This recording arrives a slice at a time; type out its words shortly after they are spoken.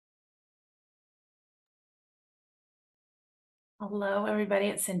Hello, everybody.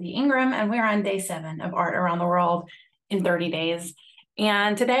 It's Cindy Ingram, and we're on day 7 of Art Around the World in 30 days.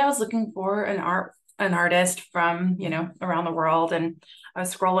 And today I was looking for an artist from, around the world, and I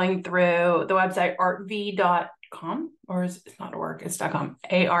was scrolling through the website artv.com, or it's not a work, it's .com,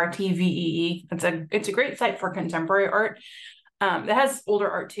 ARTVEE. It's a great site for contemporary art. It has older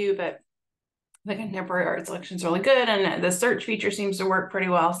art too, but the contemporary art selection is really good, and the search feature seems to work pretty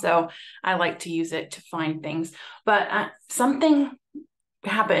well. So I like to use it to find things. But something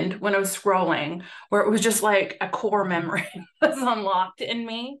happened when I was scrolling where it was just like a core memory was unlocked in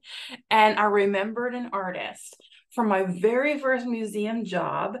me. And I remembered an artist from my very first museum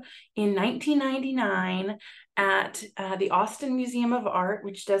job in 1999 at the Austin Museum of Art,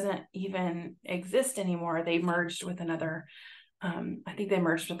 which doesn't even exist anymore. They merged with another I think they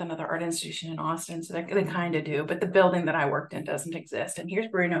merged with another art institution in Austin, so they kind of do, but the building that I worked in doesn't exist. And here's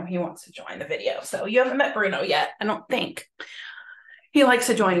Bruno. He wants to join the video. So you haven't met Bruno yet, I don't think. He likes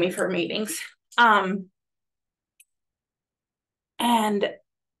to join me for meetings. And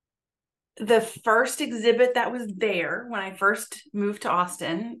the first exhibit that was there when I first moved to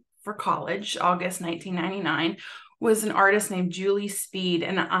Austin for college, August 1999, was an artist named Julie Speed,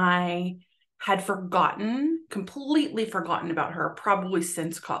 and I had completely forgotten about her, probably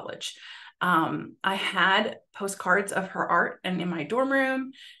since college. I had postcards of her art and in my dorm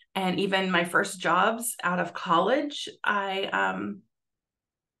room, and even my first jobs out of college, I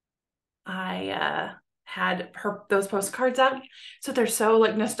had those postcards out. So they're so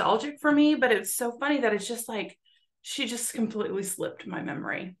like nostalgic for me, but it's so funny that it's just like, she just completely slipped my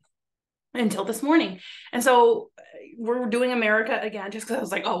memory until this morning. And so we're doing America again, just because I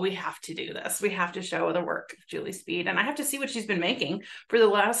was like, oh, we have to do this. We have to show the work of Julie Speed. And I have to see what she's been making for the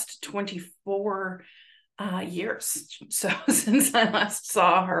last 24 years. So since I last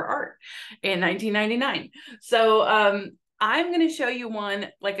saw her art in 1999. So I'm going to show you one,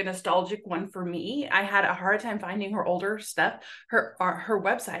 like a nostalgic one for me. I had a hard time finding her older stuff. Her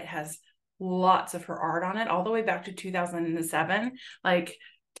website has lots of her art on it, all the way back to 2007. Like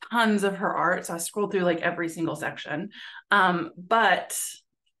tons of her art. So I scrolled through like every single section. But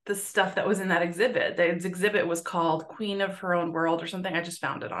the stuff that was in that exhibit, the exhibit was called Queen of Her Own World or something. I just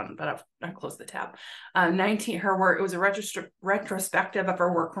found it on, but I closed the tab. Her work, it was a retrospective of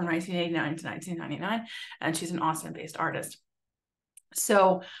her work from 1989 to 1999. And she's an Austin-based artist.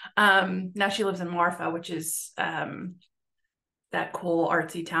 So now she lives in Marfa, which is that cool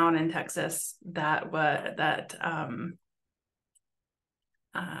artsy town in Texas that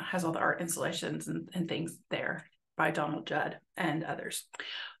has all the art installations and things there by Donald Judd and others.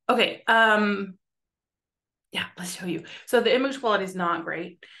 Okay, yeah, let's show you. So the image quality is not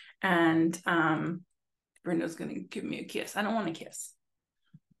great, and Bruno's gonna give me a kiss. I don't want a kiss.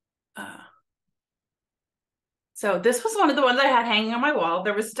 So this was one of the ones I had hanging on my wall.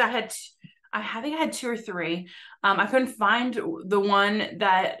 I think I had 2 or 3. I couldn't find the one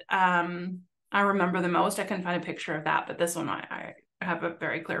that I remember the most. I couldn't find a picture of that, but this one I have a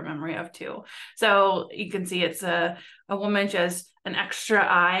very clear memory of too. So you can see it's a woman. She has an extra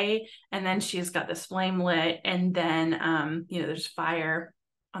eye, and then she's got this flame lit, and then there's fire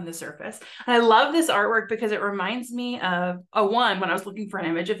on the surface. And I love this artwork because it reminds me of when I was looking for an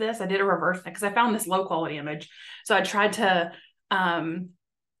image of this, I did a reverse because I found this low quality image. So I tried to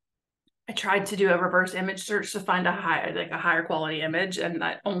do a reverse image search to find a higher quality image, and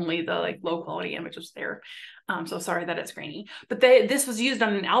that only the low quality image was there. So sorry that it's grainy, but this was used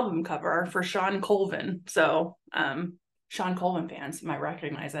on an album cover for Sean Colvin. So Sean Colvin fans might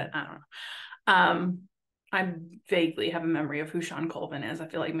recognize it. I don't know. I vaguely have a memory of who Sean Colvin is. I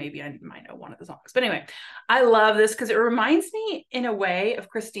feel like maybe I might know one of the songs. But anyway, I love this because it reminds me in a way of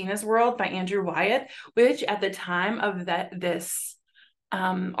Christina's World by Andrew Wyatt, which at the time of this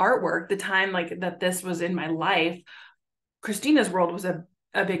artwork, the time that this was in my life, Christina's World was a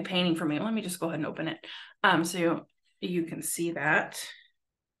big painting for me. Let me just go ahead and open it. So you can see that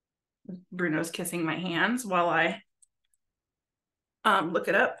Bruno's kissing my hands while I look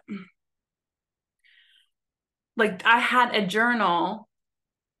it up. I had a journal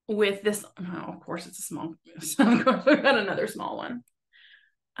with this. Oh, of course it's a small. So of course we've got another small one.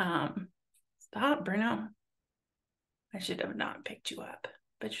 Stop, Bruno. I should have not picked you up,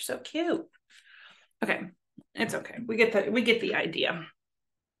 but you're so cute. Okay, it's okay. We get the idea.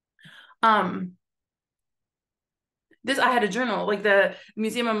 I had a journal, like the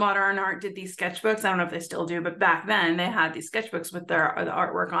Museum of Modern Art did these sketchbooks. I don't know if they still do, but back then they had these sketchbooks with the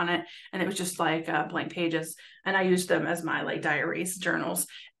artwork on it, and it was just blank pages. And I used them as my diaries, journals.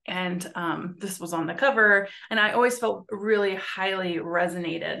 And this was on the cover, and I always felt really highly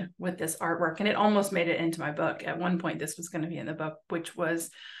resonated with this artwork, and it almost made it into my book. At one point, this was going to be in the book, which was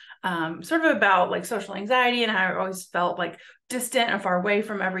sort of about like social anxiety, and I always felt like distant and far away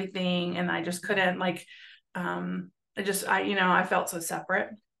from everything, and I just couldn't like, I felt so separate.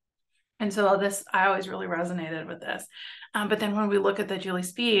 And so I always really resonated with this. But then when we look at the Julie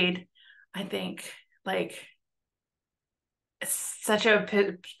Speed, I think like, such a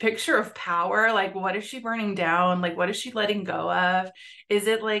picture of power. Like, what is she burning down? Like, what is she letting go of? Is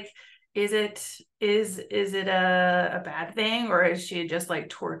it like, is it a bad thing, or is she just like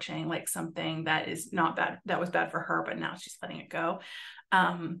torching like something that is not bad, that was bad for her, but now she's letting it go?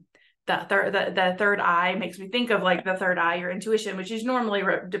 The third eye makes me think of like the third eye, your intuition, which is normally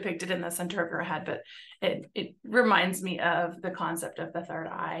depicted in the center of your head, but it reminds me of the concept of the third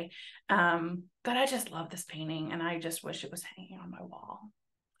eye. But I just love this painting, and I just wish it was hanging on my wall.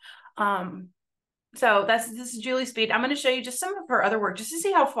 So this is Julie Speed. I'm going to show you just some of her other work just to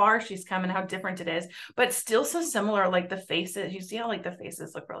see how far she's come and how different it is, but still so similar. Like the faces, you see how like the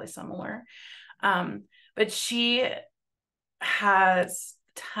faces look really similar. But she has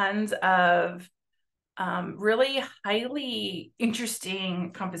tons of really highly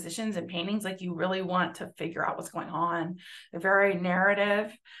interesting compositions and paintings. Like, you really want to figure out what's going on. They're very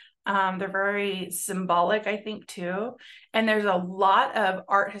narrative. They're very symbolic, I think, too. And there's a lot of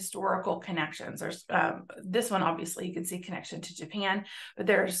art historical connections. There's this one, obviously, you can see connection to Japan, but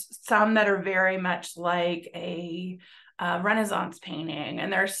there's some that are very much like a Renaissance painting.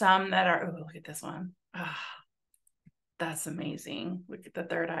 And there's some that are, oh, look at this one. Oh, that's amazing. Look at the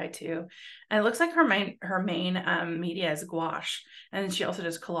third eye too. And it looks like her main media is gouache. And she also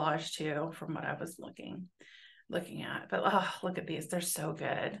does collage too, from what I was looking at. But oh, look at these. They're so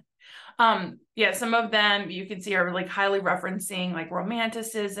good. Yeah, some of them you can see are like highly referencing like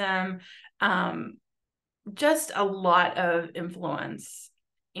romanticism. Just a lot of influence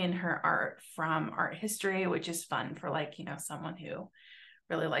in her art from art history, which is fun for like, someone who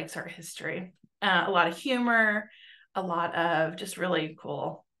really likes art history. A lot of humor, a lot of just really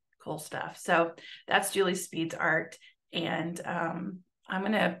cool stuff. So that's Julie Speed's art. And I'm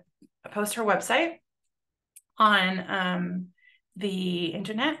going to post her website on the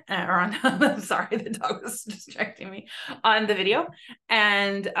internet, or on, sorry, the dog was distracting me, on the video.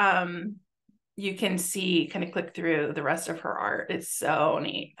 And you can see, kind of click through the rest of her art. It's so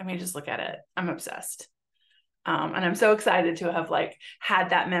neat. I mean, just look at it. I'm obsessed. And I'm so excited to have like had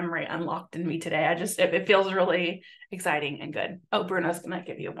that memory unlocked in me today. It feels really exciting and good. Oh, Bruno's gonna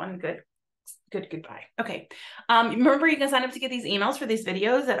give you one good goodbye. Okay. Remember, you can sign up to get these emails for these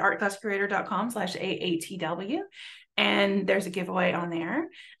videos at artclasscreator.com/AATW. And there's a giveaway on there.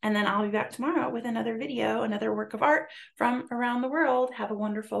 And then I'll be back tomorrow with another video, another work of art from around the world. Have a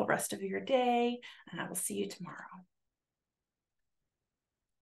wonderful rest of your day, and I will see you tomorrow.